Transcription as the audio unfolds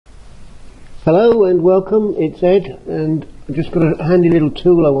Hello and welcome, it's Ed, and I've just got a handy little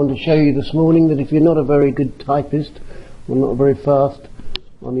tool I want to show you this morning that if you're not a very good typist or not very fast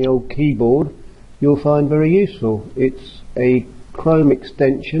on the old keyboard, you'll find very useful. It's a Chrome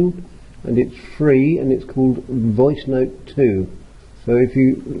extension and it's free and it's called Voice Note 2. So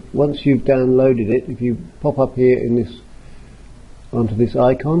once you've downloaded it, if you pop up here in this onto this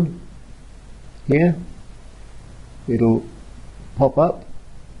icon here, it'll pop up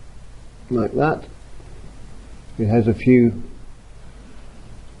like that. It has a few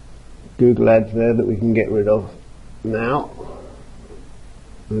Google ads there that we can get rid of now.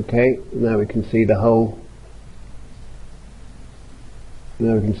 Okay, now we can see the whole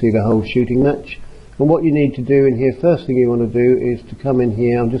shooting match. And what you need to do in here, first thing you want to do is to come in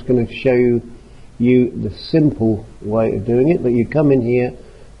here. I'm just going to show you the simple way of doing it, but you come in here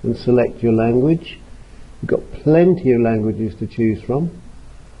and select your language. You've got plenty of languages to choose from.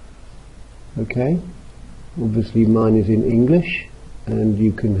 Okay, obviously mine is in English, and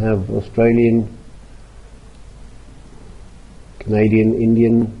you can have Australian, Canadian,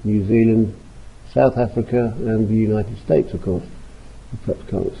 Indian, New Zealand, South Africa and the United States, of course. You perhaps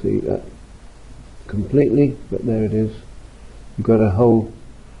can't see that completely, but there it is. You've got a whole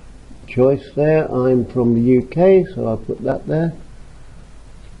choice there. I'm from the UK, so I'll put that there.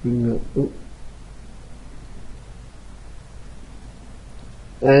 Let's bring that up.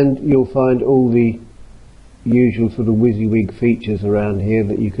 And you'll find all the usual sort of WYSIWYG features around here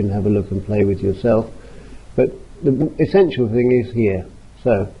that you can have a look and play with yourself. But the essential thing is here.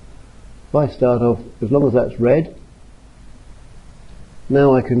 So if I start off, as long as that's red,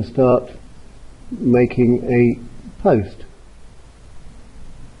 now I can start making a post.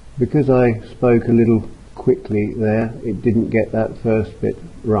 Because I spoke a little quickly there, it didn't get that first bit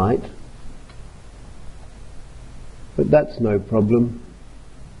right. But that's no problem,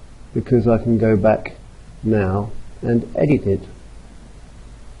 because I can go back now and edit it.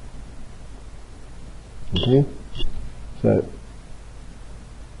 Okay, so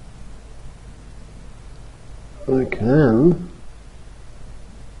I can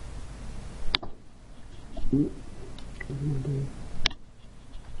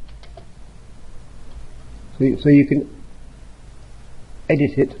so you can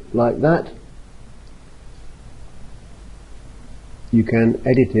edit it like that. You can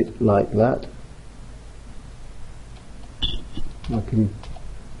edit it like that. I can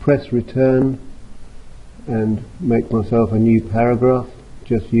press return and make myself a new paragraph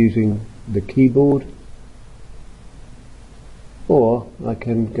just using the keyboard, or I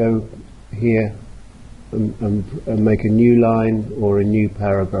can go here and make a new line or a new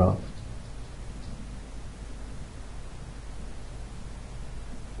paragraph.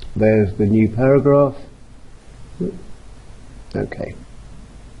 There's the new paragraph. Okay.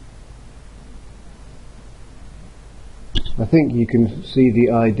 I think you can see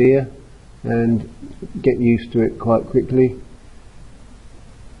the idea and get used to it quite quickly.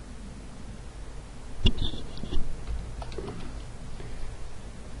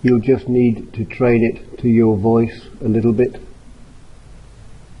 You'll just need to train it to your voice a little bit.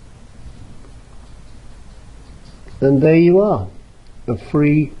 And there you are, a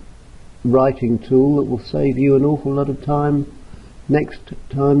free writing tool that will save you an awful lot of time. Next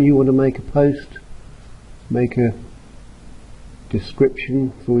time you want to make a post, make a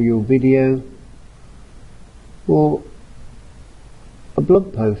description for your video or a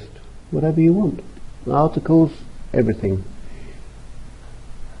blog post, whatever you want, articles, everything.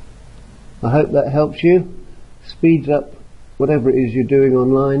 I hope that helps you, speeds up whatever it is you're doing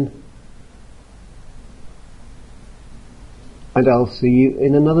online, and I'll see you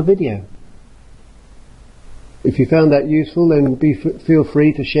in another video. If you found that useful, then feel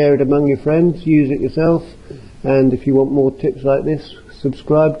free to share it among your friends, use it yourself, and if you want more tips like this,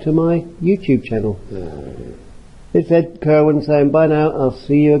 subscribe to my YouTube channel. It's Ed Kirwan saying bye now. I'll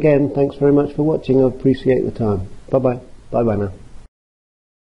see you again. Thanks very much for watching. I appreciate the time. Bye bye. Bye bye now.